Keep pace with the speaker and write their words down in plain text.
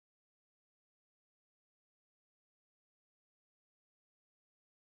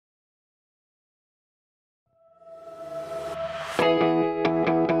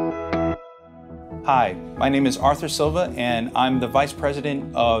Hi, my name is Arthur Silva and I'm the Vice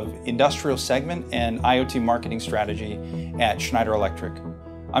President of Industrial Segment and IoT Marketing Strategy at Schneider Electric.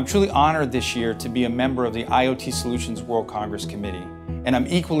 I'm truly honored this year to be a member of the IoT Solutions World Congress Committee, and I'm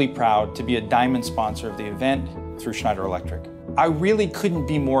equally proud to be a diamond sponsor of the event through Schneider Electric. I really couldn't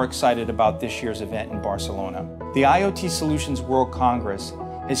be more excited about this year's event in Barcelona. The IoT Solutions World Congress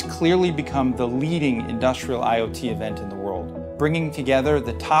has clearly become the leading industrial IoT event in the world, bringing together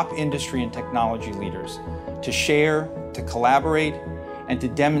the top industry and technology leaders to share, to collaborate, and to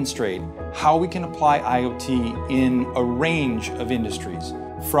demonstrate how we can apply IoT in a range of industries,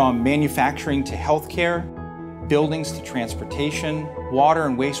 from manufacturing to healthcare, buildings to transportation, water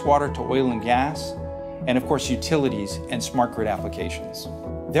and wastewater to oil and gas, and of course utilities and smart grid applications.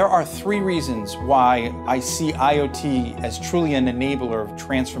 There are three reasons why I see IoT as truly an enabler of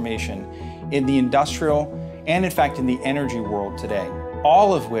transformation in the industrial and in fact in the energy world today,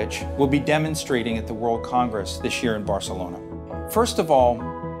 all of which we'll be demonstrating at the World Congress this year in Barcelona. First of all,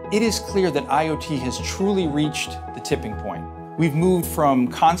 it is clear that IoT has truly reached the tipping point. We've moved from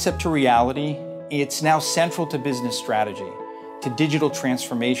concept to reality. It's now central to business strategy, to digital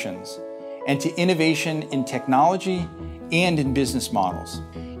transformations, and to innovation in technology and in business models.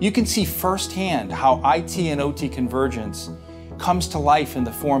 You can see firsthand how IT and OT convergence comes to life in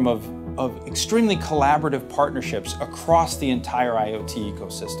the form of extremely collaborative partnerships across the entire IoT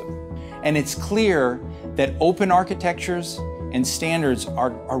ecosystem. And it's clear that open architectures and standards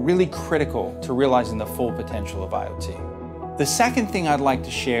are really critical to realizing the full potential of IoT. The second thing I'd like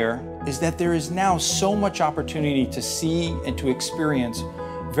to share is that there is now so much opportunity to see and to experience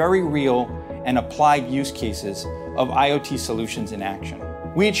very real and applied use cases of IoT solutions in action.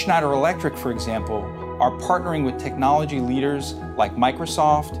 We at Schneider Electric, for example, are partnering with technology leaders like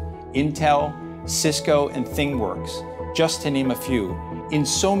Microsoft, Intel, Cisco, and ThingWorx, just to name a few, in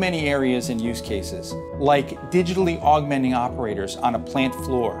so many areas and use cases, like digitally augmenting operators on a plant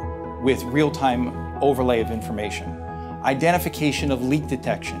floor with real-time overlay of information, identification of leak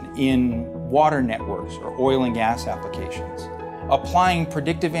detection in water networks or oil and gas applications, applying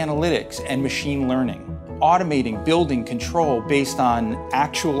predictive analytics and machine learning, automating building control based on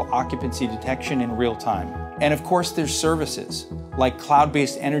actual occupancy detection in real time. And of course, there's services like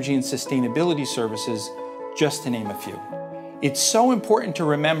cloud-based energy and sustainability services, just to name a few. It's so important to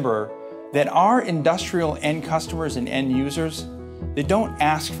remember that our industrial end customers and end users, they don't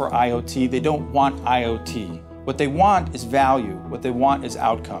ask for IoT, they don't want IoT. What they want is value, what they want is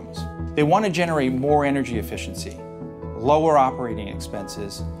outcomes. They want to generate more energy efficiency, lower operating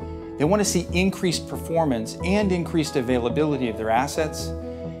expenses. They want to see increased performance and increased availability of their assets.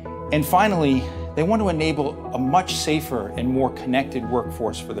 And finally, they want to enable a much safer and more connected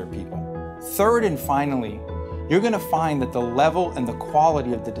workforce for their people. Third and finally, you're going to find that the level and the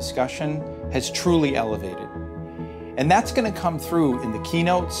quality of the discussion has truly elevated. And that's going to come through in the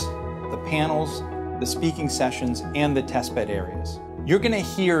keynotes, the panels, the speaking sessions, and the testbed areas. You're going to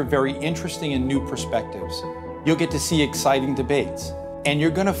hear very interesting and new perspectives. You'll get to see exciting debates. And you're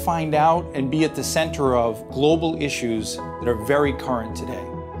going to find out and be at the center of global issues that are very current today,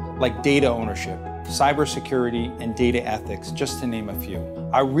 like data ownership, cybersecurity, and data ethics, just to name a few.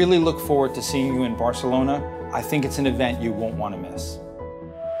 I really look forward to seeing you in Barcelona. I think it's an event you won't want to miss.